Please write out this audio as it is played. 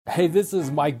Hey, this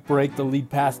is Mike Brake, the lead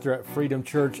pastor at Freedom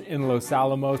Church in Los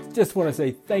Alamos. Just want to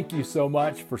say thank you so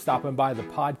much for stopping by the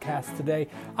podcast today.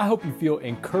 I hope you feel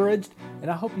encouraged and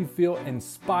I hope you feel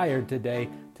inspired today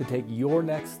to take your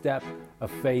next step of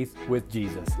faith with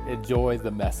Jesus. Enjoy the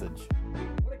message.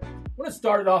 I want to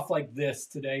start it off like this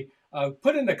today.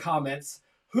 Put in the comments,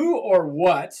 who or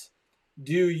what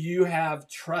do you have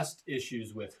trust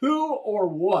issues with? Who or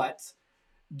what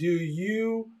do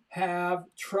you have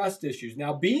trust issues?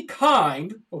 Now, be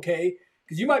kind, okay?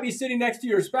 Because you might be sitting next to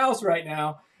your spouse right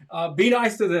now. Be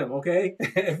nice to them, okay?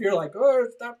 If you're like, oh,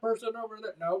 it's that person over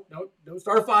there. No, don't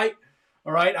start a fight,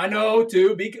 all right? I know,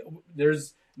 too.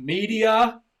 There's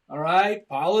media, all right?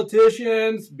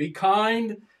 Politicians, be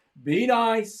kind, be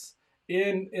nice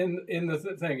in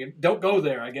the thing. Don't go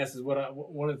there, I guess, is one of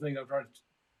the things I'm trying to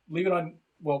leave it on.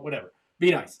 Well, whatever.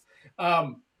 Be nice.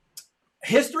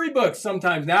 History books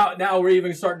sometimes now we're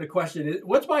even starting to question,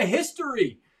 what's my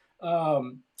history?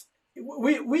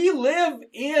 We live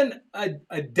in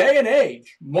a day and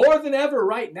age more than ever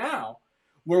right now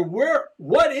where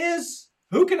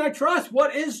who can I trust?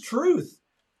 What is truth?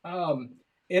 And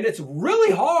it's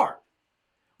really hard,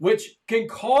 which can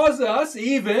cause us,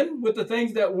 even with the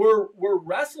things that we're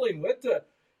wrestling with,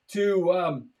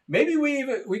 to maybe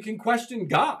we can question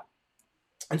God.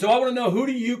 And so I want to know, who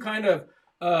do you kind of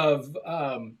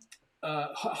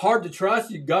hard to trust?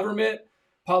 Your government,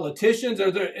 politicians?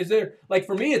 Is there like,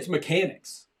 for me, it's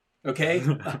mechanics. Okay.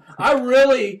 I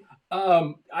really,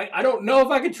 I don't know if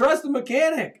I can trust a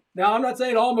mechanic. Now, I'm not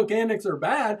saying all mechanics are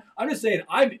bad. I'm just saying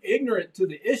I'm ignorant to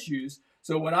the issues.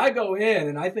 So when I go in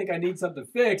and I think I need something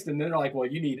fixed, and then they're like, well,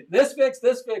 you need this fixed,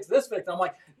 this fixed, this fixed. I'm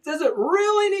like, does it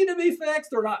really need to be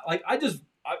fixed or not? Like, I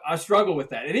struggle with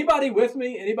that. Anybody with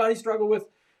me? Anybody struggle with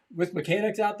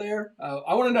mechanics out there?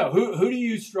 I want to know, who do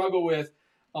you struggle with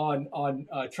on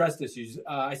trust issues?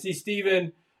 I see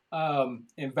Stephen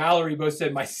and Valerie both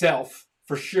said myself,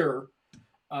 for sure,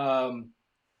 and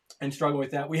struggle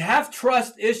with that. We have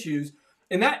trust issues,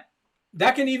 and that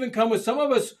can even come with some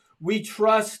of us. We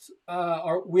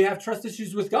have trust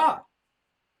issues with God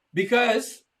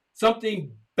because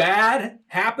something bad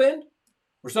happened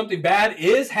or something bad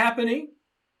is happening,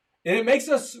 and it makes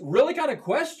us really kind of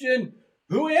question,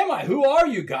 who am I? Who are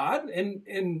you, God?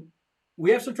 And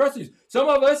we have some trust issues. Some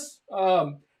of us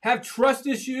have trust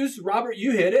issues. Robert,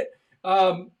 you hit it,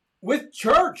 with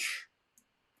church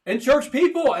and church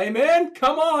people. Amen.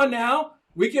 Come on now.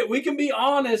 We can be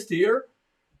honest here.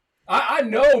 I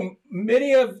know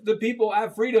many of the people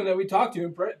at Freedom that we talk to,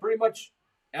 and pretty much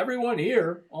everyone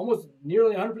here, almost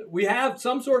nearly 100%, we have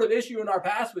some sort of issue in our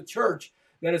past with church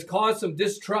that has caused some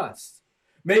distrust.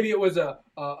 Maybe it was a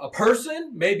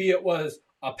person, maybe it was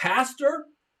a pastor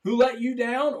who let you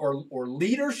down, or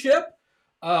leadership,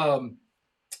 but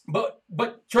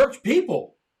church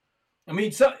people. I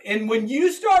mean, and when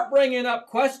you start bringing up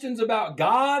questions about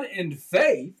God and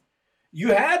faith, you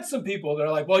had some people that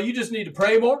are like, well, you just need to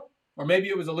pray more, or maybe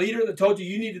it was a leader that told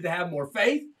you needed to have more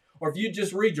faith, or if you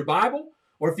just read your Bible,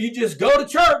 or if you just go to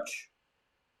church,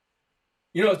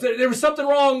 there was something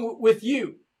wrong with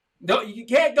you. No, you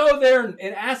can't go there and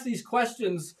ask these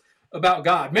questions about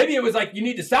God. Maybe it was like, you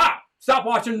need to stop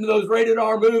watching those rated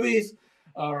R movies,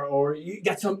 or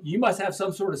you must have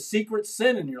some sort of secret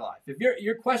sin in your life. If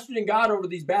you're questioning God over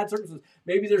these bad circumstances,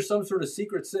 maybe there's some sort of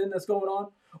secret sin that's going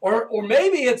on, or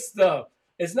maybe it's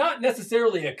not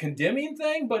necessarily a condemning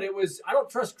thing, but it was, I don't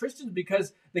trust Christians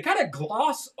because they kind of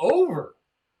gloss over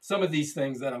some of these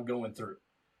things that I'm going through.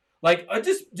 Like,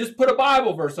 just put a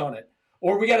Bible verse on it,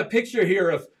 or we got a picture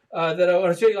here of. That I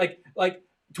want to show you, like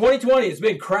 2020 has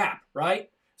been crap, right?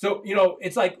 So,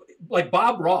 it's like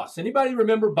Bob Ross. Anybody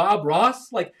remember Bob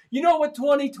Ross? Like, what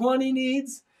 2020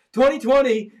 needs?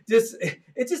 2020 just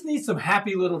needs some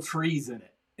happy little trees in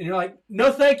it. And you're like,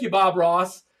 no, thank you, Bob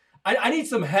Ross. I need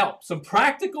some help, some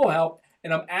practical help,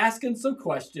 and I'm asking some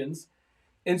questions.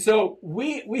 And so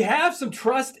we have some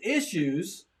trust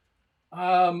issues,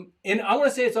 and I want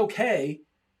to say it's okay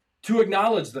to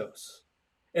acknowledge those.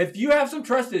 If you have some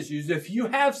trust issues, if you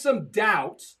have some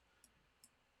doubts,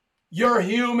 you're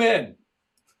human.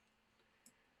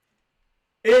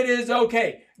 It is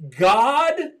okay.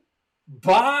 God,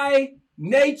 by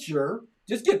nature,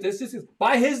 just get this is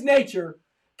by his nature,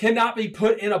 cannot be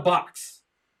put in a box.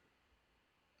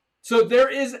 So there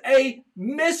is a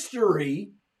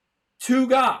mystery to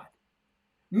God,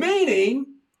 meaning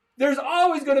there's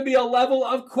always going to be a level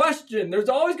of question. There's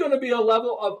always going to be a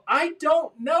level of, I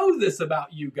don't know this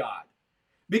about you, God,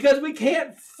 because we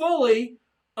can't fully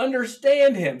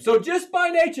understand him. So just by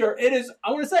nature,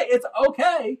 I want to say it's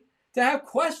okay to have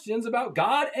questions about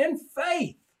God and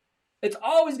faith. It's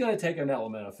always going to take an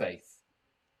element of faith.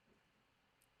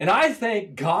 And I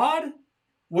think God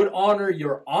would honor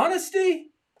your honesty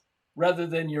rather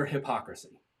than your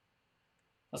hypocrisy.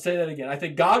 I'll say that again. I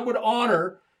think God would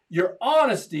honor your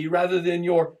honesty rather than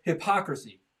your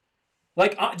hypocrisy.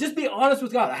 Like, just be honest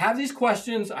with God. I have these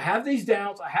questions. I have these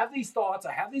doubts. I have these thoughts.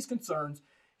 I have these concerns.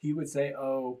 He would say,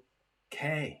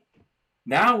 okay,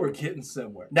 now we're getting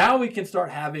somewhere. Now we can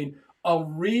start having a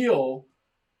real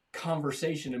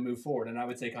conversation and move forward. And I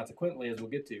would say, consequently, as we'll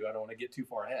get to, I don't want to get too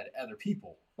far ahead, other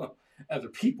people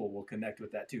will connect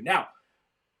with that too. Now,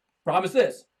 promise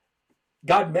this,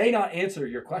 God may not answer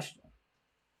your question,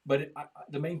 but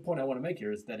the main point I want to make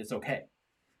here is that it's okay.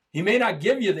 He may not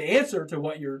give you the answer to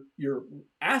what you're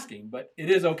asking, but it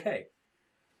is okay.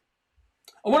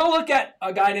 I want to look at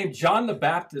a guy named John the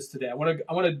Baptist today. I want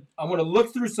to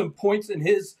look through some points in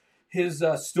his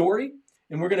story,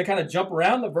 and we're going to kind of jump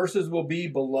around. The verses will be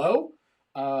below,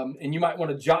 and you might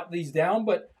want to jot these down.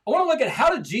 But I want to look at how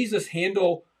did Jesus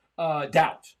handle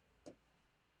doubt.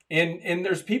 And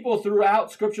there's people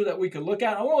throughout Scripture that we could look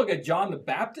at. I want to look at John the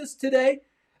Baptist today,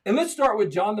 and let's start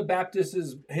with John the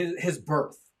Baptist's his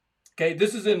birth. Okay,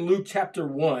 this is in Luke chapter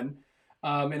 1.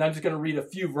 And I'm just going to read a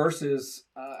few verses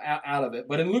out of it.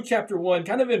 But in Luke chapter 1,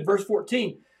 kind of in verse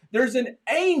 14, there's an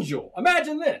angel.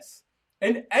 Imagine this.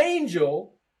 An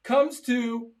angel comes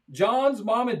to John's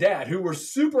mom and dad, who were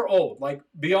super old, like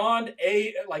beyond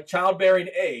childbearing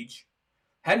age,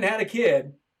 hadn't had a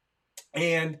kid.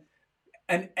 And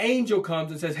an angel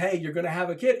comes and says, hey, you're going to have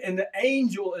a kid. And the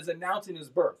angel is announcing his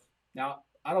birth. Now,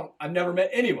 I've never met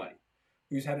anybody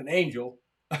who's had an angel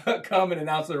come and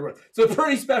announce their birth. So a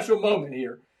pretty special moment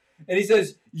here. And he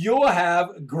says, you'll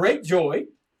have great joy.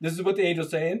 This is what the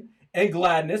angel's saying. And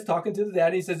gladness, talking to the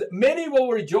dad. He says, many will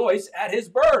rejoice at his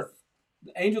birth.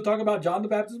 The angel talking about John the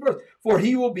Baptist's birth. For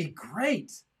he will be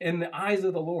great in the eyes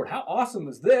of the Lord. How awesome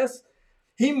is this?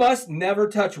 He must never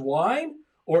touch wine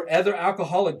or other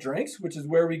alcoholic drinks, which is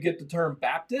where we get the term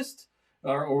Baptist,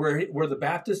 or where the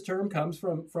Baptist term comes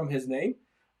from his name.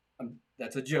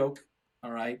 That's a joke.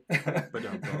 All right. But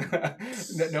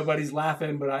don't. Nobody's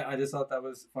laughing, but I just thought that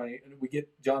was funny. We get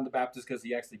John the Baptist because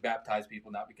he actually baptized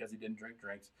people, not because he didn't drink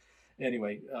drinks.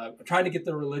 Anyway, I'm trying to get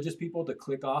the religious people to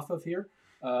click off of here.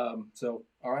 So,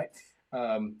 all right.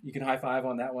 You can high five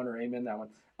on that one or amen that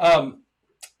one.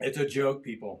 It's a joke,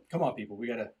 people. Come on, people. We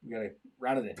gotta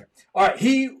round it in here. All right.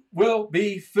 He will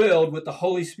be filled with the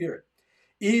Holy Spirit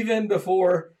even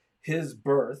before his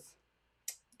birth,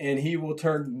 and he will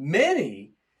turn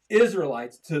many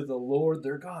Israelites to the Lord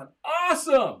their God.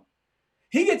 Awesome!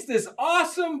 He gets this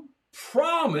awesome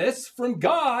promise from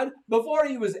God before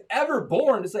he was ever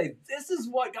born to say, this is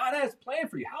what God has planned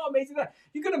for you. How amazing is that?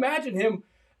 You can imagine him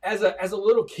as a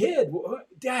little kid.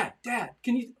 Dad,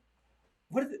 can you,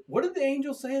 what did the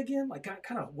angel say again? Like,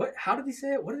 kind of, how did he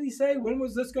say it? What did he say? When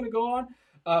was this going to go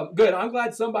on? Good. I'm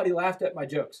glad somebody laughed at my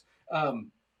jokes.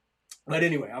 But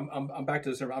anyway, I'm back to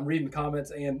the sermon. I'm reading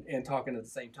comments and talking at the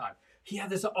same time. He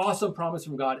had this awesome promise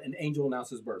from God. An angel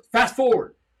announced his birth. Fast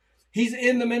forward. He's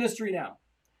in the ministry now.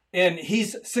 And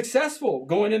he's successful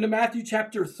going into Matthew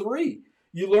chapter 3.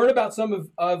 You learn about some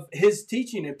of his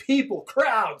teaching, and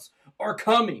crowds are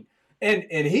coming. And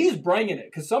he's bringing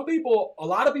it. Because a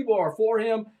lot of people are for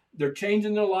him. They're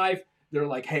changing their life. They're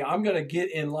like, hey, I'm going to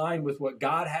get in line with what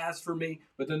God has for me.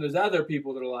 But then there's other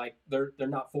people that are like, they're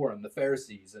not for him, the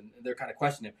Pharisees, and they're kind of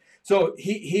questioning him. So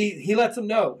he lets them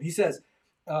know. He says,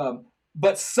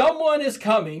 but someone is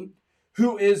coming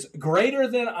who is greater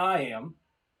than I am,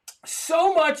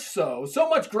 so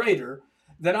much greater,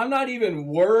 that I'm not even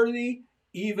worthy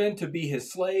even to be his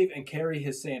slave and carry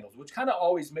his sandals, which kind of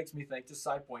always makes me think, just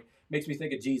side point, makes me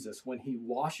think of Jesus when he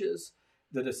washes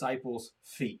the disciples'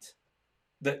 feet.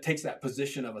 That takes that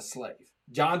position of a slave.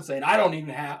 John's saying, I'm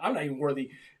not even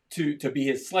worthy to be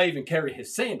his slave and carry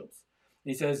his sandals.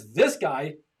 And he says, this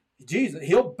guy, Jesus,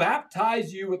 he'll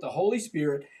baptize you with the Holy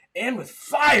Spirit and with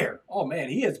fire. Oh man,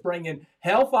 he is bringing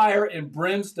hellfire and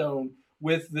brimstone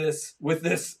with this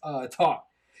talk.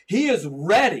 He is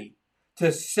ready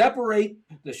to separate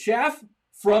the chaff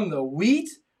from the wheat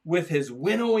with his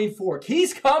winnowing fork.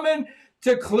 He's coming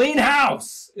to clean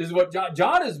house, is what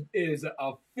John is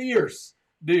a fierce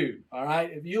dude. All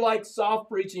right. If you like soft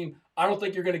preaching, I don't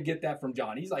think you're going to get that from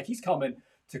John. He's coming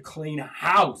to clean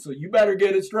house. So you better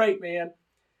get it straight, man.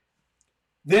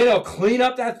 Then he'll clean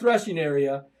up that threshing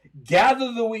area,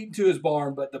 gather the wheat into his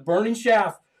barn, but the burning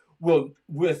chaff will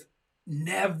with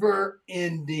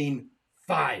never-ending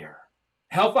fire.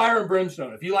 Hellfire and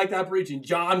brimstone. If you like that preaching,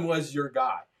 John was your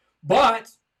guy. But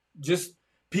just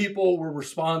people were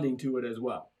responding to it as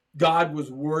well. God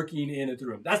was working in and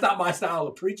through him. That's not my style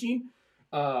of preaching,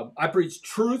 I preach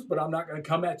truth, but I'm not going to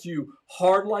come at you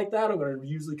hard like that. I'm going to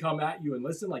usually come at you and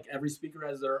listen. Like every speaker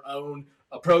has their own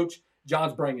approach.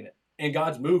 John's bringing it, and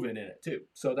God's moving in it too.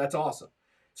 So that's awesome.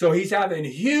 So he's having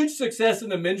huge success in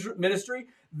the ministry.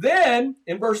 Then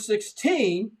in verse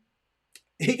 16,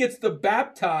 he gets to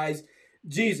baptize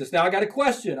Jesus. Now I got a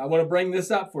question. I want to bring this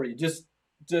up for you just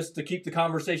to keep the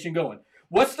conversation going.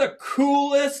 What's the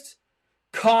coolest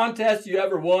contest you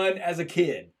ever won as a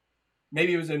kid?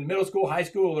 Maybe it was in middle school, high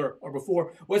school, or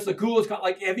before. What's the coolest?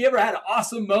 Like, have you ever had an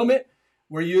awesome moment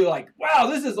where you're like, wow,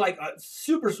 this is like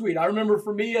super sweet? I remember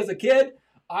for me as a kid,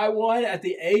 I won at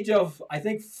the age of, I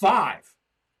think, 5,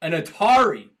 an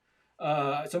Atari.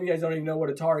 Some of you guys don't even know what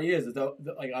Atari is. It's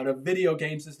like on a video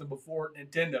game system before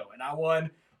Nintendo. And I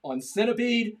won on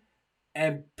Centipede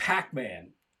and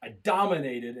Pac-Man. I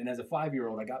dominated, and as a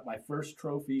 5-year-old, I got my first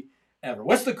trophy ever.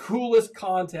 What's the coolest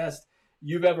contest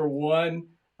you've ever won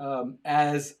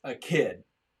as a kid?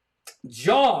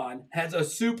 John has a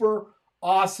super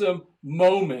awesome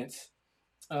moment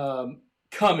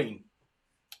coming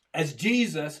as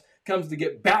Jesus comes to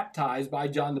get baptized by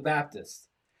John the Baptist.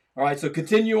 All right, so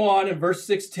continue on in verse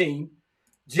 16.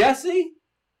 Jesse,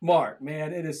 Mark,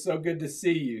 man, it is so good to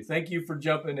see you. Thank you for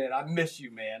jumping in. I miss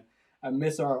you, man. I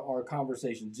miss our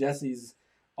conversation. Jesse's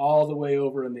all the way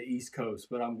over in the East Coast,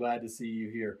 but I'm glad to see you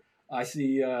here. I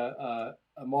see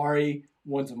Amari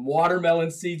won some watermelon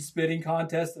seed spitting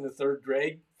contest in the 3rd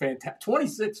grade. Fantastic.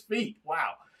 26 feet.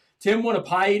 Wow. Tim won a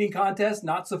pie eating contest.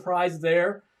 Not surprised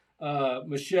there.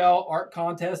 Michelle, art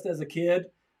contest as a kid.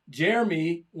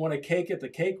 Jeremy won a cake at the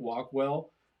cakewalk.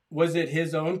 Well, was it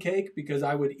his own cake? Because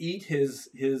I would eat his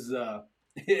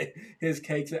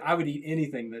cakes. I would eat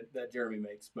anything that Jeremy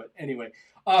makes. But anyway,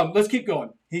 let's keep going.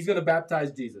 He's going to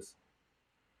baptize Jesus.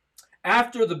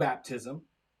 After the baptism,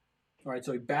 all right,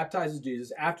 so he baptizes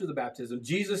Jesus. After the baptism,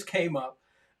 Jesus came up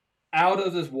out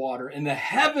of this water, and the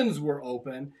heavens were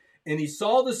open, and he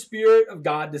saw the Spirit of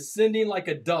God descending like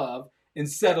a dove and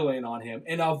settling on him.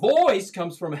 And a voice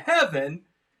comes from heaven,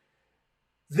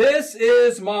 "This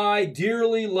is my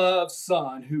dearly loved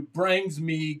Son who brings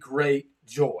me great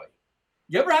joy."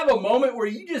 You ever have a moment where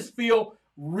you just feel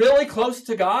really close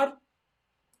to God?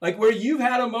 Like where you've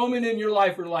had a moment in your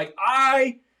life where like,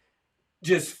 I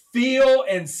just feel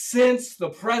and sense the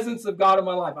presence of God in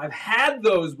my life. I've had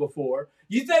those before.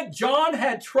 You think John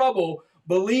had trouble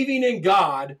believing in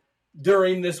God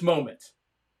during this moment?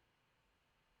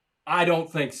 I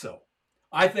don't think so.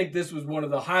 I think this was one of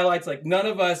the highlights. Like none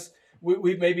of us,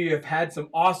 we maybe have had some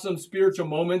awesome spiritual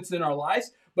moments in our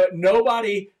lives, but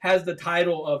nobody has the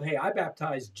title of, hey, I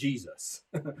baptized Jesus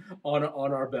on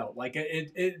our belt. Like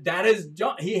that is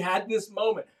John. He had this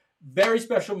moment, very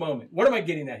special moment. What am I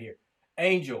getting at here?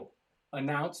 Angel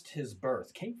announced his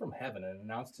birth, came from heaven and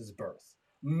announced his birth,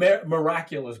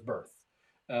 miraculous birth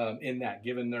in that,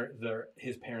 given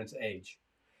his parents' age.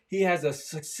 He has a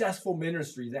successful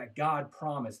ministry that God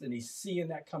promised, and he's seeing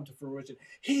that come to fruition.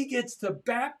 He gets to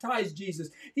baptize Jesus.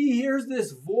 He hears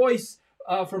this voice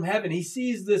from heaven. He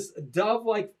sees this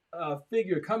dove-like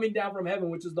figure coming down from heaven,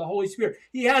 which is the Holy Spirit.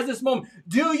 He has this moment.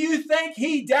 Do you think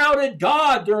he doubted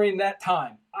God during that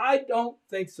time? I don't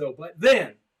think so. But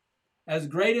then, as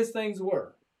great as things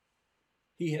were,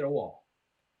 he hit a wall.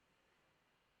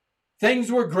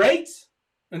 Things were great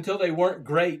until they weren't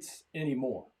great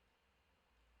anymore.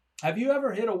 Have you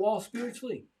ever hit a wall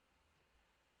spiritually?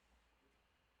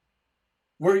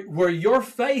 Where your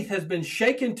faith has been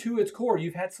shaken to its core.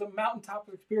 You've had some mountaintop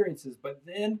experiences, but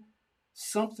then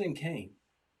something came.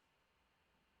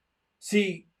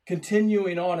 See,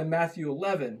 continuing on in Matthew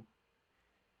 11, it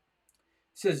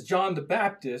says, John the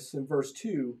Baptist, in verse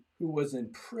 2, who was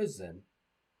in prison,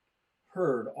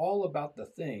 heard all about the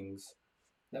things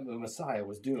that the Messiah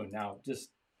was doing. Now, just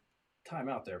time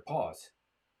out there, pause.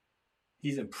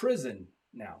 He's in prison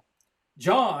now.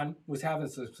 John was having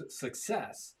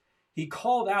success. He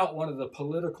called out one of the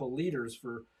political leaders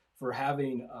for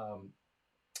having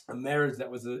a marriage that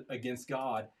was against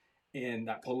God, and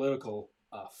that political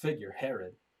figure,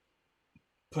 Herod,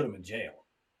 put him in jail.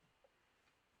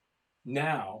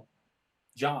 Now,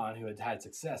 John, who had had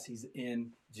success, he's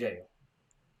in jail.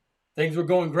 Things were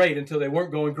going great until they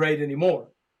weren't going great anymore.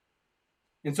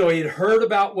 And so he had heard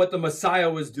about what the Messiah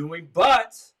was doing,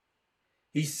 but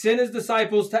he sent his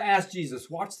disciples to ask Jesus.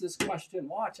 Watch this question.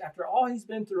 Watch. After all he's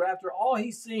been through, after all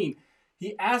he's seen,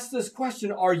 he asked this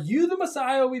question, are you the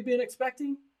Messiah we've been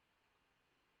expecting?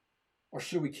 Or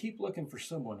should we keep looking for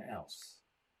someone else?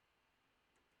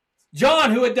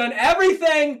 John, who had done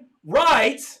everything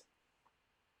right,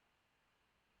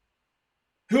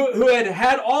 who had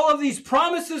had all of these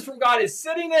promises from God, is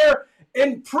sitting there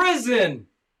in prison.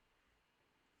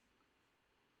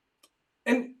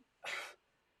 And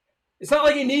it's not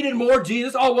like he needed more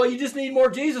Jesus. Oh, well, you just need more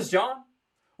Jesus, John.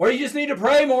 Or you just need to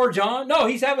pray more, John. No,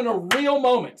 he's having a real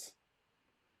moment.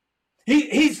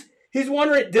 He's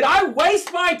wondering, did I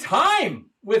waste my time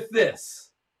with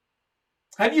this?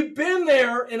 Have you been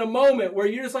there in a moment where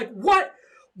you're just like, what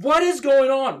is going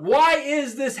on? Why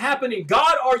is this happening?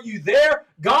 God, are you there?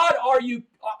 God,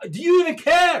 do you even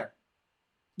care?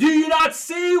 Do you not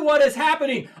see what is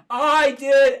happening? I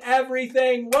did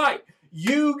everything right.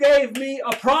 You gave me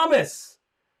a promise.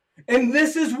 And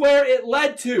this is where it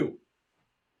led to.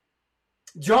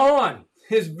 John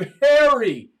is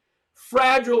very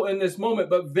fragile in this moment,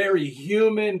 but very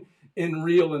human and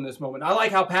real in this moment. I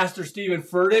like how Pastor Stephen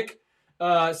Furtick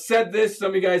said this. Some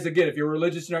of you guys, again, if you're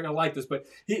religious, you're not going to like this, but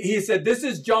he said this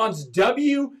is John's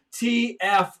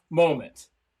WTF moment.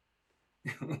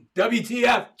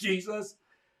 WTF, Jesus?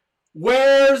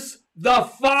 Where's the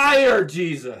fire,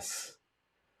 Jesus?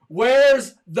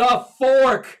 Where's the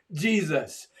fork,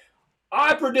 Jesus?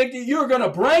 I predicted you were going to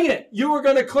bring it. You were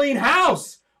going to clean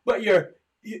house, but you're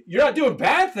not doing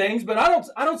bad things, but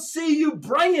I don't see you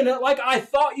bringing it like I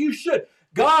thought you should.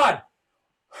 God,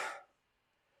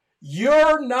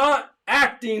 you're not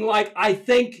acting like I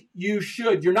think you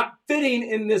should. You're not fitting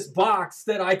in this box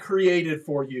that I created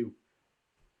for you.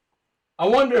 I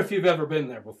wonder if you've ever been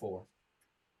there before.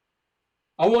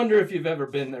 I wonder if you've ever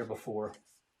been there before.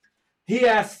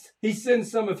 He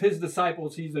sends some of his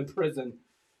disciples, he's in prison,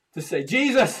 to say,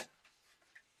 Jesus,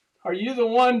 are you the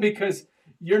one? Because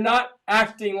you're not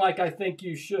acting like I think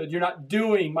you should. You're not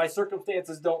doing, my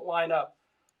circumstances don't line up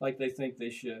like they think they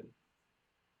should.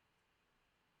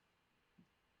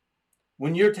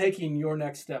 When you're taking your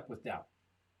next step with doubt,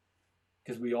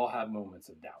 because we all have moments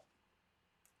of doubt.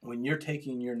 When you're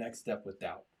taking your next step with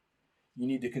doubt, you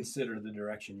need to consider the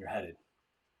direction you're headed.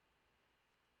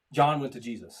 John went to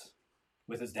Jesus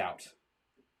with his doubt.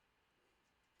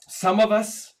 Some of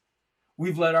us,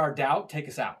 we've let our doubt take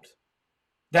us out.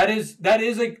 That is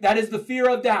the fear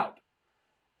of doubt.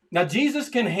 Now, Jesus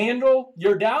can handle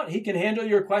your doubt. He can handle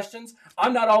your questions.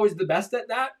 I'm not always the best at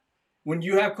that. When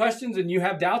you have questions and you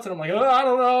have doubts, and I'm like, oh, I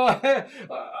don't know.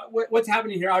 What's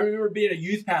happening here? I remember being a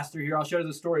youth pastor here. I'll share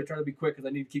the story. Try to be quick because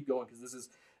I need to keep going because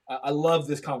I love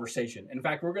this conversation. In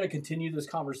fact, we're going to continue this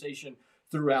conversation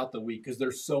throughout the week because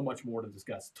there's so much more to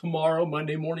discuss. Tomorrow,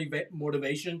 Monday morning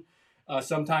motivation.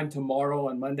 Sometime tomorrow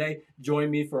on Monday, join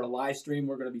me for a live stream.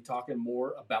 We're going to be talking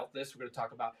more about this. We're going to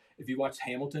talk about, if you watched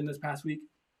Hamilton this past week,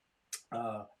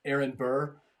 Aaron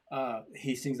Burr,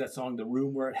 he sings that song, The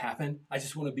Room Where It Happened. I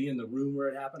just want to be in the room where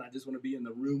it happened. I just want to be in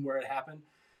the room where it happened.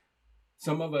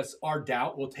 Some of us, our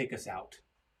doubt will take us out.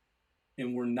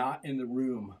 And we're not in the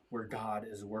room where God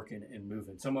is working and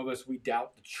moving. Some of us, we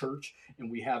doubt the church,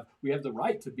 and we have the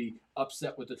right to be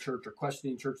upset with the church or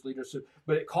questioning church leadership,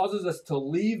 but it causes us to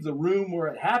leave the room where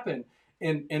it happened.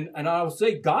 And I will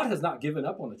say, God has not given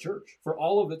up on the church for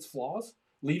all of its flaws.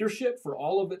 Leadership, for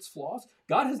all of its flaws,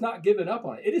 God has not given up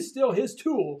on it. It is still his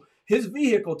tool, his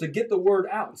vehicle to get the word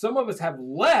out. And some of us have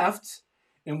left,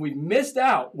 and we missed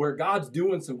out where God's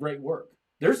doing some great work.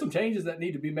 There's some changes that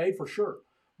need to be made for sure.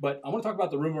 But I want to talk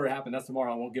about the room where it happened. That's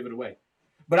tomorrow. I won't give it away.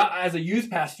 But as a youth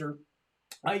pastor,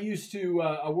 I used to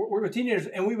work with teenagers,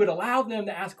 and we would allow them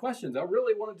to ask questions. I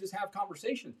really want to just have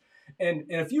conversations. And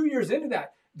a few years into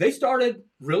that, they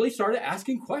really started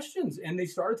asking questions, and they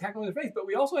started tackling their faith. But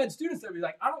we also had students that would be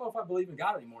like, I don't know if I believe in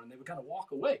God anymore, and they would kind of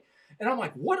walk away. And I'm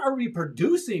like, what are we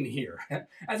producing here?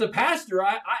 As a pastor,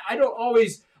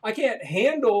 I can't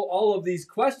handle all of these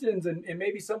questions, and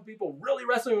maybe some people really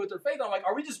wrestling with their faith. I'm like,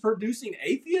 are we just producing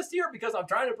atheists here? Because I'm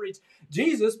trying to preach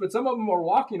Jesus, but some of them are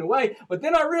walking away. But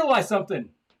then I realized something,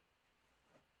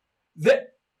 that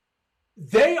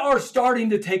they are starting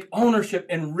to take ownership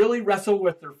and really wrestle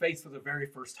with their faith for the very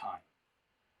first time.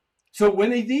 So when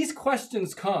these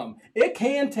questions come, it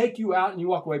can take you out and you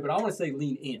walk away, but I want to say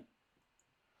lean in.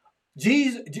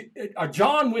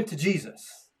 John went to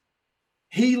Jesus.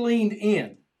 He leaned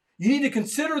in. You need to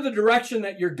consider the direction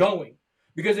that you're going.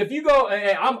 Because if you go,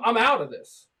 hey, I'm out of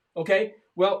this, okay?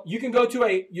 Well, you can go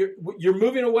to you're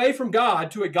moving away from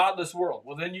God to a godless world.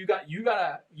 Well, then you got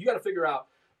to figure out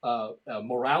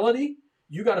morality.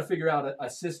 You got to figure out a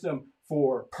system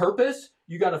for purpose.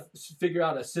 You got to figure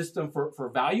out a system for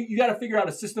value. You got to figure out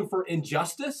a system for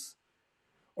injustice.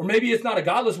 Or maybe it's not a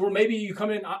godless world. Maybe you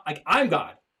come in like, I'm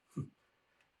God.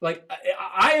 Like,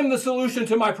 I am the solution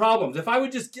to my problems. If I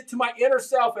would just get to my inner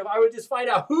self, if I would just find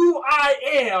out who I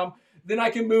am, then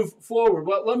I can move forward.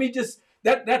 Well, let me just,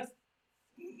 that's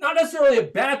not necessarily a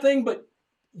bad thing, but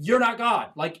you're not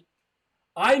God. Like,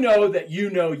 I know that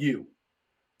you know you.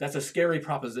 That's a scary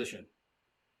proposition.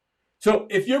 So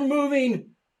if you're moving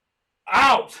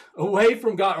out, away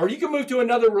from God. Or you can move to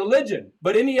another religion,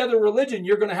 but any other religion,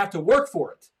 you're going to have to work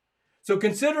for it. So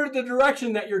consider the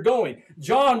direction that you're going.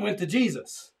 John went to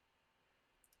Jesus.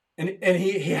 And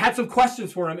he had some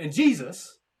questions for him, and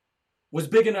Jesus was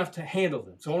big enough to handle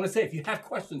them. So I want to say, if you have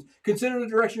questions, consider the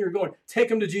direction you're going. Take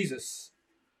them to Jesus.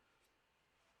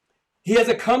 He has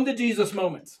a come to Jesus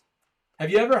moment. Have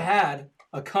you ever had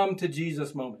a come to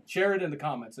Jesus moment? Share it in the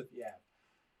comments if you have.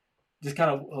 Just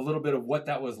kind of a little bit of what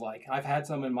that was like. I've had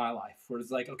some in my life where it's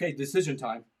like, okay, decision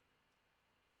time.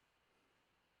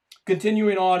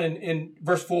 Continuing on in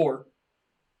verse 4.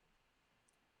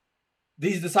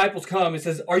 These disciples come. It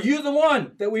says, are you the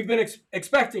one that we've been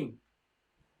expecting?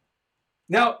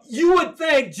 Now, you would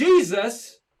think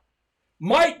Jesus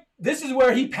might, this is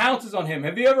where he pounces on him.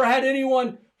 Have you ever had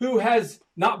anyone who has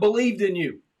not believed in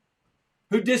you,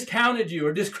 who discounted you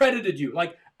or discredited you?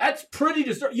 Like, that's pretty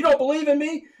disturbing. You don't believe in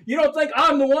me? You don't think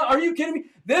I'm the one? Are you kidding me?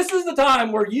 This is the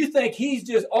time where you think he's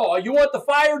just, oh, you want the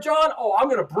fire, John? Oh, I'm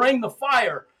going to bring the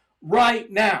fire right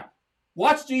now.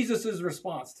 Watch Jesus'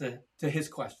 response to his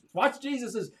questions. Watch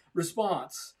Jesus'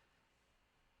 response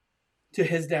to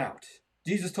his doubt.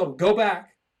 Jesus told him, go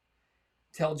back,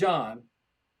 tell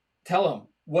him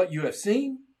what you have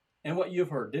seen and what you have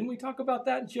heard. Didn't we talk about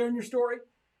that and sharing your story?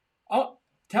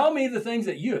 Tell me the things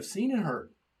that you have seen and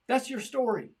heard. That's your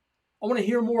story. I want to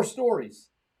hear more stories.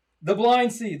 The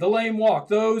blind see, the lame walk,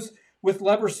 those with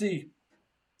leprosy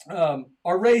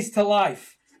are raised to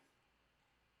life.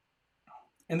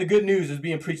 And the good news is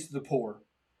being preached to the poor.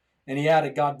 And he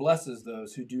added, God blesses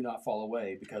those who do not fall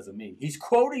away because of me.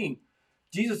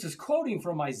 Jesus is quoting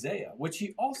from Isaiah, which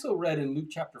he also read in Luke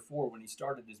chapter 4 when he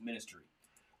started his ministry.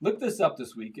 Look this up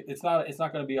this week. It's not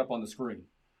going to be up on the screen.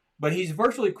 But he's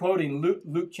virtually quoting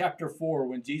Luke chapter 4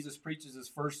 when Jesus preaches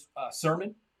his first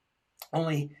sermon.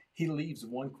 Only he leaves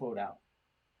one quote out.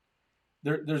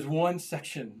 There's one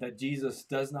section that Jesus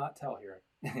does not tell here.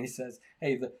 And he says,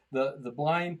 hey, the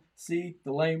blind see,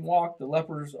 the lame walk, the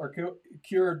lepers are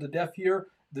cured, the deaf hear,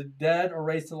 the dead are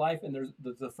raised to life. And there's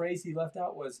the phrase he left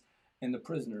out was, and the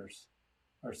prisoners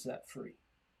are set free.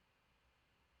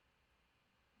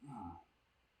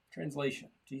 Translation.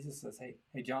 Jesus says, hey,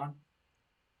 John,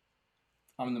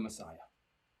 I'm the Messiah.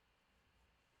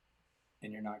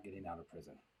 And you're not getting out of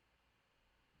prison.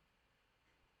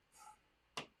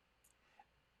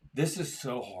 This is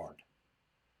so hard.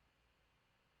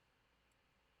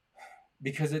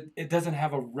 Because it doesn't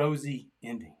have a rosy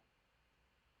ending.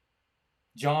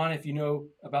 John, if you know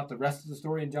about the rest of the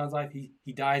story in John's life,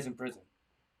 he dies in prison.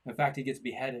 In fact, he gets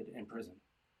beheaded in prison.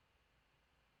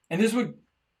 And this would,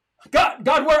 God,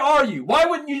 where are you? Why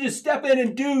wouldn't you just step in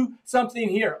and do something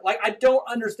here? Like, I don't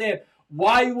understand.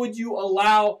 Why would you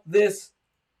allow this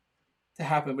to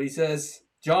happen? But he says,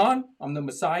 John, I'm the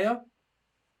Messiah.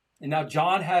 And now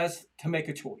John has to make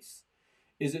a choice.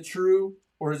 Is it true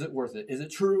or is it worth it? Is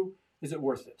it true? Is it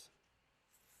worth it?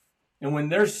 And when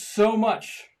there's so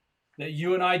much that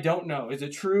you and I don't know, is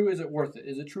it true? Is it worth it?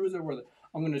 Is it true? Is it worth it?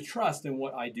 I'm going to trust in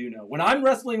what I do know. When I'm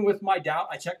wrestling with my doubt,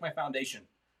 I check my foundation.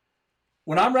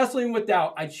 When I'm wrestling with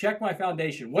doubt, I check my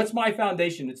foundation. What's my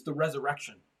foundation? It's the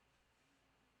resurrection.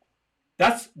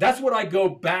 That's what I go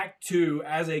back to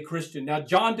as a Christian. Now,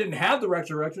 John didn't have the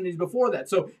resurrection. He's before that.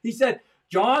 So he said,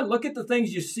 John, look at the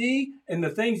things you see and the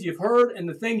things you've heard and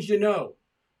the things you know.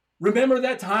 Remember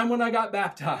that time when I got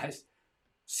baptized.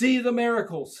 See the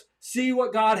miracles. See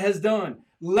what God has done.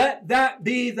 Let that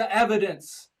be the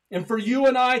evidence. And for you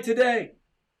and I today,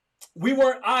 we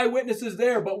weren't eyewitnesses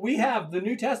there, but we have the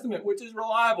New Testament, which is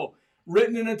reliable,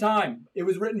 written in a time. It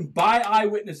was written by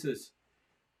eyewitnesses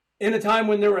in a time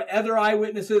when there were other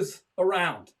eyewitnesses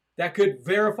around that could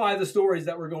verify the stories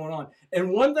that were going on.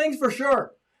 And one thing's for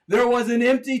sure, there was an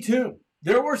empty tomb.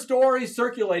 There were stories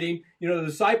circulating. You know, the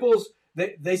disciples,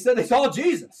 they said they saw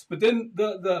Jesus, but then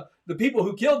the people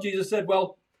who killed Jesus said,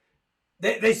 well,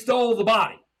 they stole the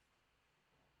body.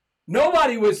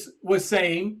 Nobody was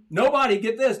saying,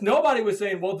 get this, nobody was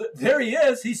saying, well, there he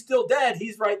is, he's still dead,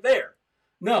 he's right there.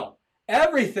 No,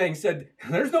 everything said,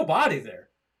 there's no body there.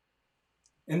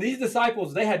 And these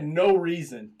disciples, they had no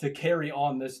reason to carry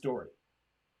on this story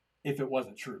if it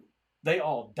wasn't true. They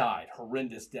all died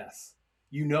horrendous deaths.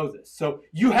 You know this. So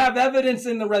you have evidence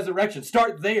in the resurrection.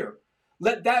 Start there.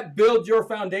 Let that build your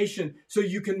foundation so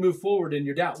you can move forward in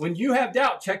your doubt. When you have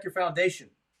doubt, check your foundation.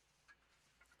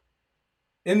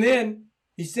 And then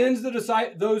he sends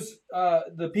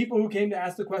the people who came to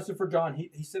ask the question for John,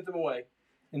 he sent them away.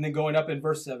 And then going up in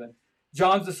verse 7,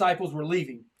 John's disciples were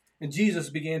leaving, and Jesus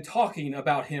began talking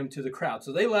about him to the crowd.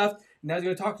 So they left, and now he's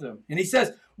going to talk to them. And he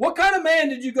says, what kind of man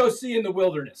did you go see in the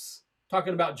wilderness?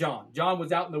 Talking about John. John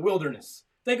was out in the wilderness.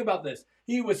 Think about this.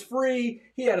 He was free.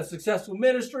 He had a successful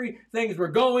ministry. Things were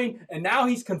going. And now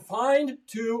he's confined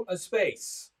to a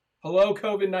space. Hello,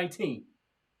 COVID-19.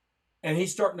 And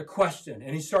he's starting to question.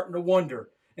 And he's starting to wonder.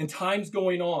 And time's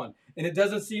going on. And it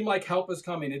doesn't seem like help is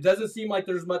coming. It doesn't seem like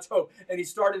there's much hope. And he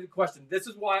started to question. This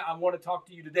is why I want to talk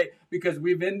to you today. Because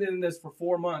we've been in this for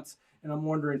 4 months. And I'm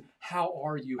wondering, how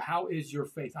are you? How is your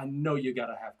faith? I know you got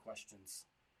to have questions.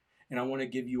 And I want to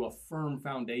give you a firm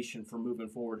foundation for moving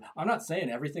forward. I'm not saying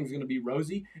everything's going to be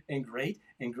rosy and great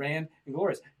and grand and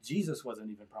glorious. Jesus wasn't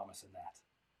even promising that.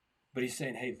 But he's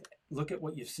saying, hey, look at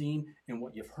what you've seen and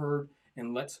what you've heard,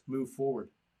 and let's move forward.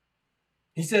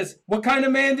 He says, what kind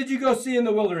of man did you go see in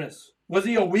the wilderness? Was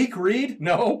he a weak reed?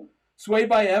 No. Swayed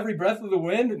by every breath of the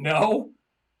wind? No.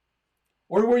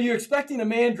 Or were you expecting a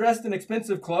man dressed in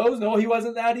expensive clothes? No, he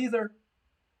wasn't that either.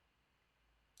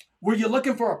 Were you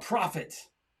looking for a prophet?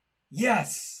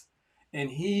 Yes,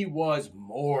 and he was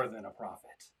more than a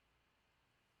prophet.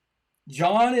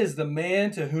 John is the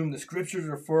man to whom the scriptures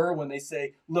refer when they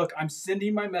say, look, I'm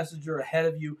sending my messenger ahead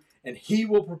of you, and he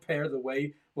will prepare the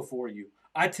way before you.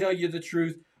 I tell you the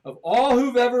truth, of all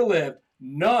who've ever lived,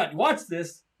 none, watch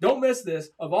this, don't miss this,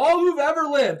 of all who've ever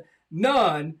lived,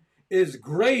 none is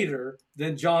greater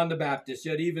than John the Baptist.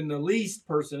 Yet even the least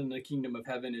person in the kingdom of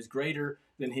heaven is greater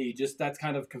than he. Just that's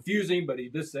kind of confusing, but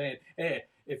he's just saying, hey,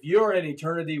 if you're in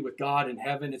eternity with God in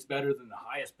heaven, it's better than the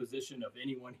highest position of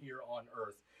anyone here on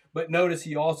earth. But notice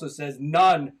he also says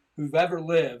none who've ever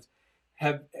lived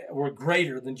were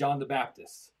greater than John the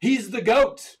Baptist. He's the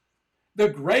GOAT, the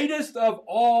greatest of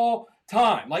all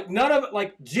time. Like none of it,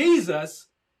 like Jesus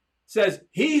says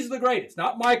he's the greatest.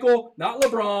 Not Michael, not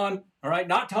LeBron, all right,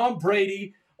 not Tom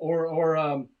Brady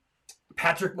or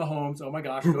Patrick Mahomes. Oh my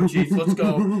gosh, go Chiefs, let's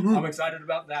go. I'm excited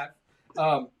about that.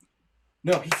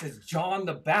 No, he says John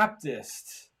the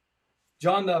Baptist.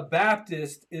 John the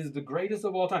Baptist is the greatest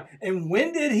of all time. And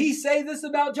when did he say this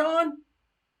about John?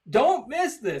 Don't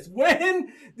miss this.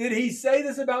 When did he say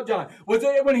this about John? Was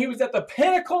it when he was at the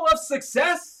pinnacle of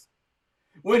success?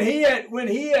 When he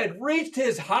had reached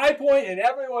his high point and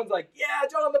everyone's like, yeah,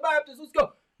 John the Baptist, let's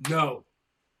go. No.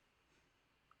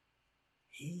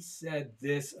 He said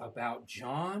this about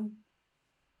John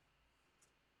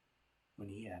when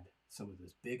he had some of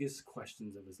his biggest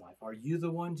questions of his life. Are you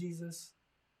the one, Jesus?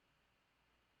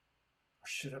 Or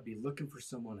should I be looking for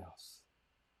someone else?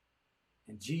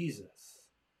 And Jesus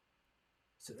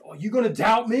said, oh, you going to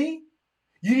doubt me?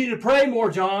 You need to pray more,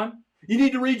 John. You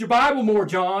need to read your Bible more,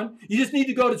 John. You just need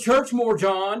to go to church more,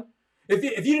 John. If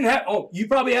you didn't have, you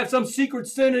probably have some secret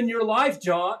sin in your life,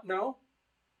 John. No.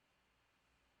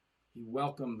 He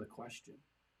welcomed the question.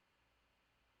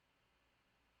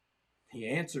 He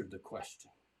answered the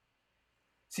question.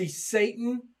 See,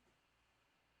 Satan,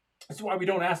 that's why we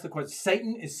don't ask the question.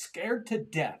 Satan is scared to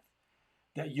death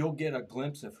that you'll get a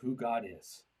glimpse of who God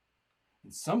is.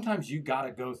 And sometimes you got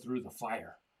to go through the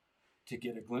fire to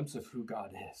get a glimpse of who God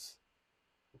is.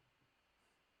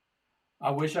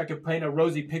 I wish I could paint a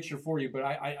rosy picture for you, but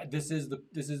this is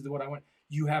what I want.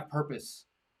 You have purpose.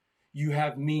 You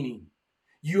have meaning.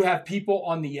 You have people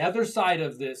on the other side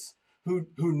of this who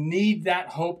need that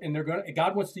hope, and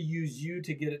God wants to use you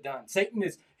to get it done.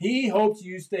 He hopes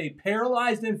you stay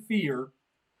paralyzed in fear.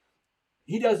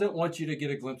 He doesn't want you to get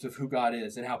a glimpse of who God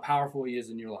is and how powerful he is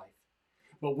in your life.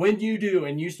 But when you do,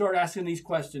 and you start asking these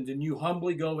questions and you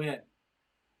humbly go in,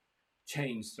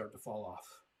 chains start to fall off.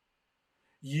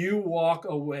 You walk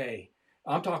away.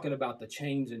 I'm talking about the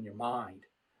chains in your mind,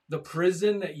 the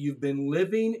prison that you've been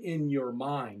living in your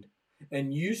mind.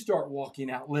 And you start walking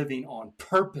out living on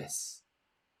purpose.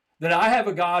 That I have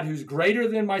a God who's greater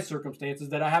than my circumstances,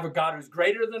 that I have a God who's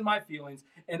greater than my feelings,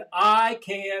 and I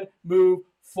can move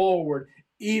forward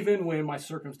even when my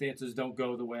circumstances don't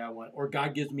go the way I want, or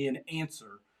God gives me an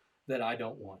answer that I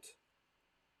don't want.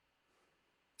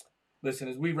 Listen,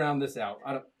 as we round this out,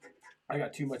 I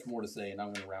got too much more to say, and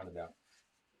I'm going to round it out.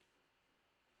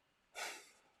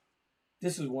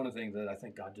 This is one of the things that I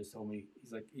think God just told me.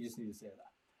 He's like, you just need to say that.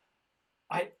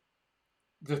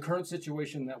 The current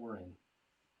situation that we're in,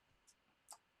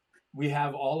 we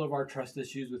have all of our trust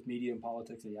issues with media and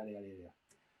politics, yada, yada, yada.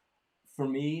 For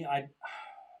me, I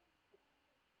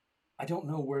don't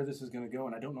know where this is going to go,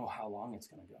 and I don't know how long it's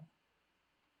going to go.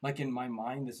 Like in my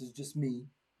mind, this is just me,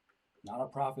 not a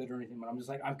prophet or anything, but I'm just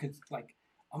like, I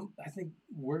think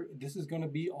this is going to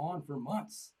be on for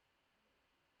months.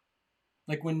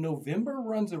 Like when November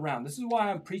runs around, this is why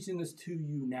I'm preaching this to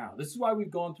you now. This is why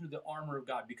we've gone through the armor of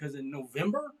God. Because in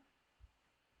November,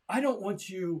 I don't want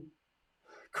you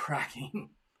cracking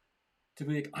to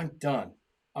be like, I'm done.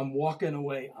 I'm walking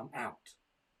away. I'm out.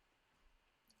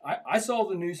 I saw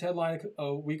the news headline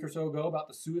a week or so ago about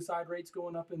the suicide rates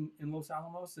going up in Los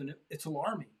Alamos, and it's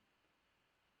alarming.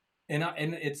 And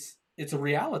it's a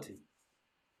reality.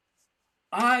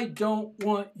 I don't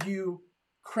want you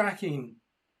cracking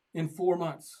in 4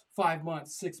 months, 5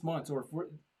 months, 6 months, or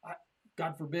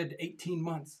God forbid, 18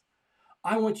 months.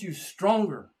 I want you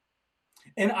stronger.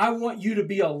 And I want you to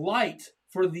be a light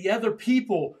for the other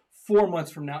people 4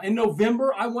 months from now. In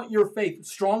November, I want your faith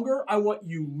stronger. I want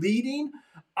you leading.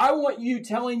 I want you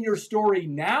telling your story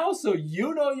now so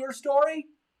you know your story,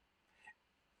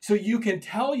 so you can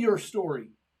tell your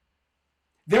story.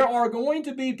 There are going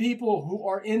to be people who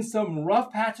are in some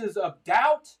rough patches of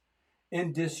doubt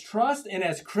and distrust. And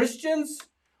as Christians,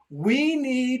 we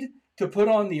need to put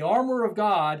on the armor of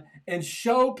God and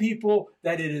show people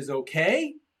that it is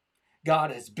okay.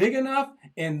 God is big enough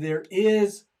and there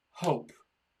is hope.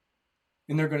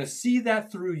 And they're going to see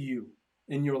that through you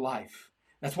in your life.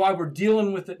 That's why we're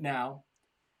dealing with it now.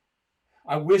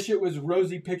 I wish it was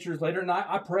rosy pictures later, and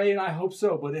I pray and I hope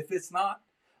so. But if it's not,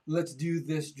 let's do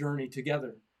this journey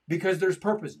together because there's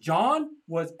purpose. John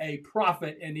was a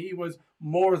prophet, and he was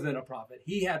more than a prophet.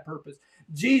 He had purpose.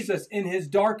 Jesus, in his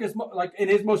darkest, like in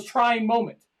his most trying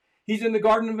moment, he's in the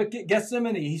Garden of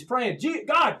Gethsemane. He's praying,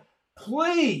 God,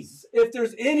 please, if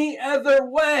there's any other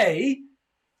way,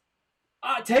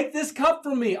 take this cup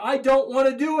from me. I don't want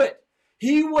to do it.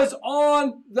 He was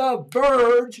on the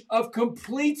verge of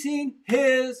completing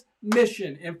his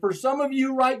mission. And for some of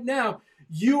you right now,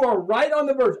 you are right on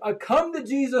the verge. A come to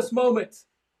Jesus moment.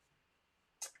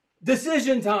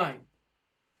 Decision time.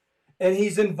 And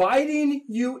he's inviting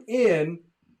you in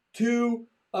to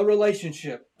a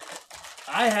relationship.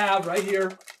 I have right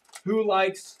here, who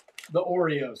likes the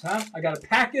Oreos, huh? I got a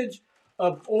package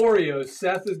of Oreos.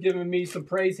 Seth is giving me some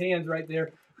praise hands right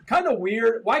there. Kind of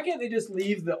weird. Why can't they just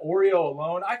leave the Oreo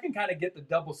alone? I can kind of get the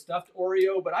double stuffed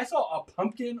Oreo, but I saw a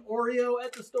pumpkin Oreo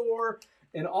at the store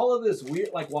and all of this weird,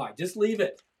 like why? Just leave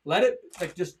it. Let it,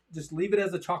 like just leave it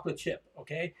as a chocolate chip,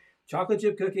 okay? Chocolate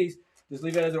chip cookies, just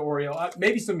leave it as an Oreo.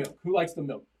 Maybe some milk. Who likes the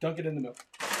milk? Dunk it in the milk.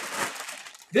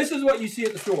 This is what you see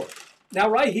at the store. Now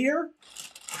right here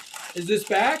is this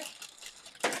bag.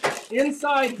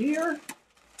 Inside here,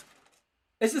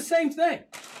 it's the same thing.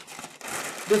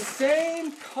 The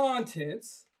same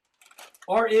contents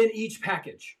are in each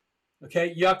package.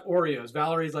 Okay, yuck Oreos.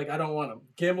 Valerie's like, I don't want them.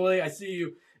 Kimberly, I see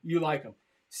you like them.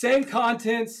 Same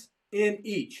contents in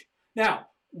each. Now,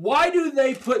 why do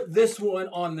they put this one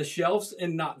on the shelves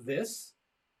and not this?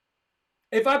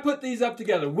 If I put these up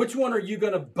together, which one are you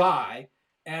going to buy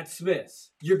at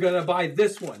Smith's? You're going to buy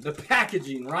this one, the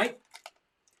packaging, right?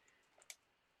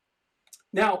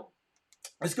 Now,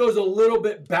 this goes a little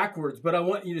bit backwards, but I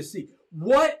want you to see.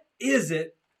 What is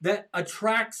it that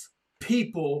attracts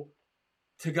people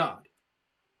to God?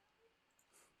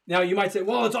 Now, you might say,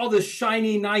 well, it's all this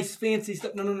shiny, nice, fancy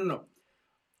stuff. No.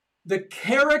 The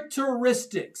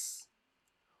characteristics.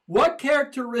 What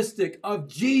characteristic of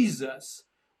Jesus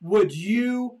would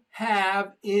you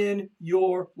have in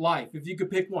your life? If you could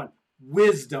pick one.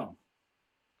 Wisdom.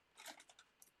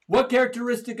 What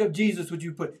characteristic of Jesus would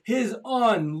you put? His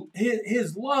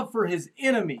love for his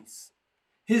enemies,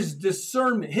 his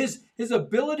discernment, his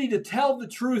ability to tell the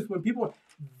truth when people,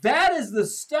 that is the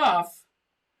stuff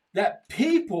that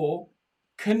people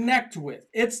connect with.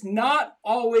 It's not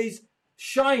always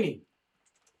shiny.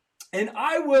 And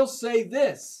I will say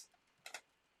this,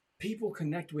 people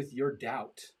connect with your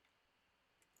doubt.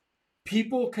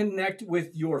 People connect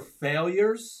with your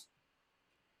failures.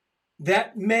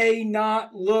 That may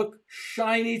not look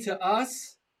shiny to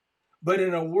us, but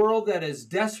in a world that is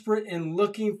desperate and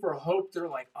looking for hope, they're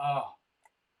like, oh,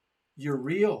 you're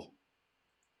real.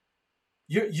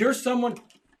 You're someone,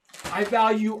 I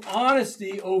value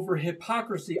honesty over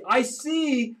hypocrisy. I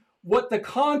see what the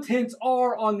contents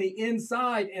are on the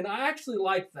inside, and I actually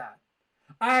like that.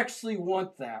 I actually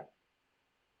want that.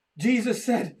 Jesus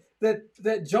said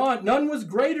that John, none was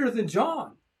greater than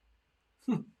John.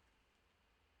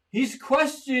 He's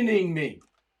questioning me.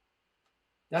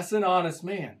 That's an honest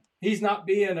man. He's not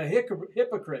being a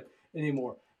hypocrite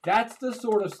anymore. That's the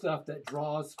sort of stuff that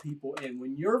draws people in.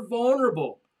 When you're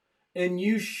vulnerable and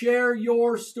you share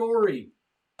your story,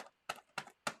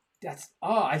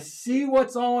 I see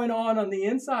what's going on the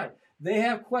inside. They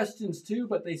have questions too,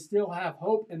 but they still have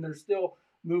hope and they're still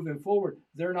moving forward.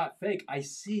 They're not fake. I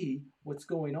see what's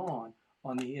going on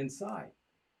the inside.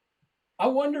 I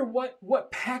wonder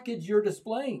what package you're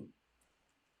displaying.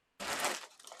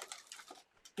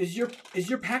 Is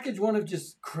your package one of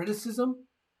just criticism?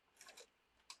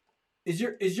 Is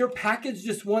your package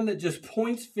just one that just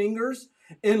points fingers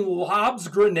and lobs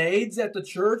grenades at the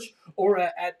church or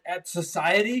at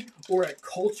society or at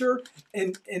culture,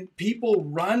 and people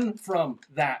run from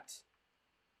that?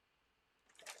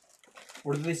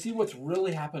 Or do they see what's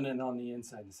really happening on the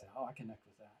inside and say, oh, I connect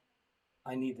with that.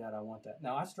 I need that. I want that.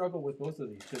 Now, I struggle with both of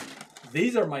these because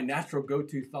these are my natural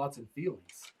go-to thoughts and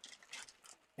feelings.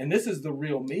 And this is the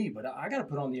real me, but I got to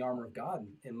put on the armor of God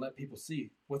and let people see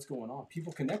what's going on.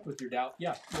 People connect with your doubt.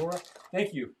 Yeah, Laura,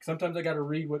 thank you. Sometimes I got to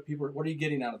read what are you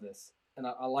getting out of this? And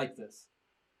I like this.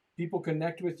 People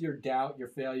connect with your doubt, your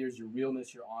failures, your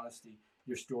realness, your honesty,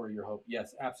 your story, your hope.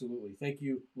 Yes, absolutely. Thank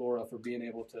you, Laura, for being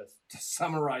able to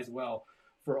summarize well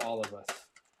for all of us.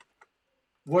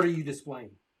 What are you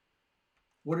displaying?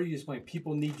 What are you displaying?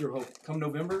 People need your hope. Come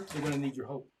November, they're going to need your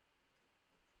hope.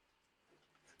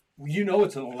 You know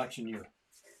it's an election year.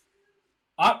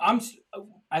 I'm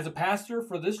as a pastor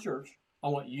for this church, I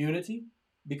want unity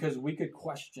because we could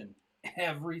question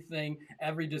everything,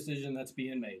 every decision that's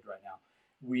being made right now.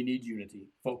 We need unity.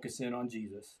 Focus in on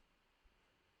Jesus.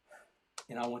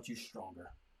 And I want you stronger.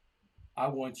 I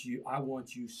want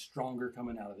you stronger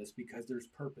coming out of this because there's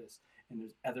purpose and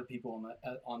there's other people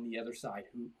on the other side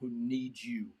who need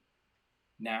you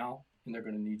now, and they're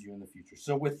going to need you in the future.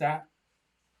 So with that,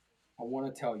 I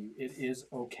want to tell you, it is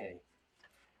okay.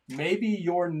 Maybe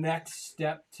your next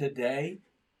step today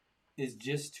is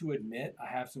just to admit,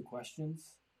 I have some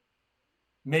questions.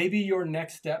 Maybe your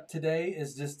next step today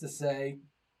is just to say,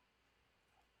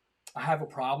 I have a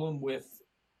problem with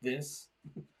this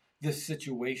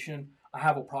situation. I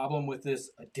have a problem with this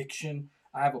addiction.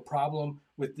 I have a problem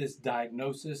with this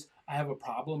diagnosis. I have a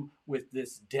problem with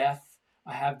this death.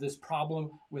 I have this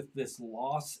problem with this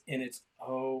loss, and it's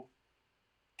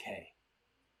okay.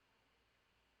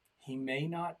 He may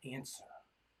not answer,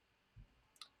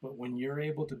 but when you're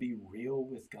able to be real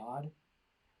with God,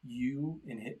 you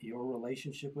and your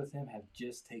relationship with him have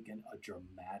just taken a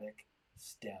dramatic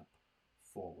step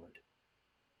forward.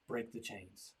 Break the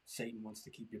chains. Satan wants to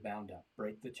keep you bound up.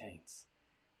 Break the chains.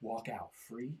 Walk out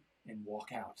free and walk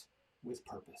out with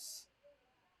purpose.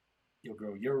 You'll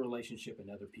grow your relationship and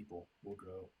other people will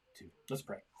grow too. Let's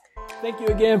pray. Thank you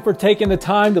again for taking the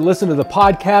time to listen to the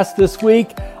podcast this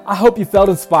week. I hope you felt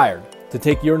inspired to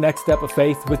take your next step of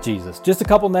faith with Jesus. Just a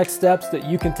couple next steps that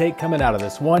you can take coming out of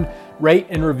this. One, rate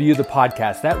and review the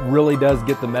podcast. That really does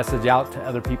get the message out to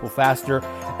other people faster,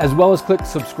 as well as click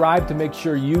subscribe to make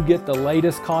sure you get the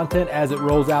latest content as it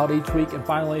rolls out each week. And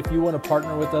finally, if you want to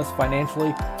partner with us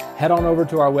financially, head on over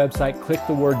to our website, click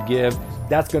the word give.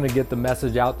 That's going to get the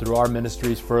message out through our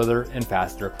ministries further and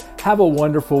faster. Have a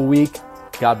wonderful week.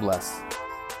 God bless.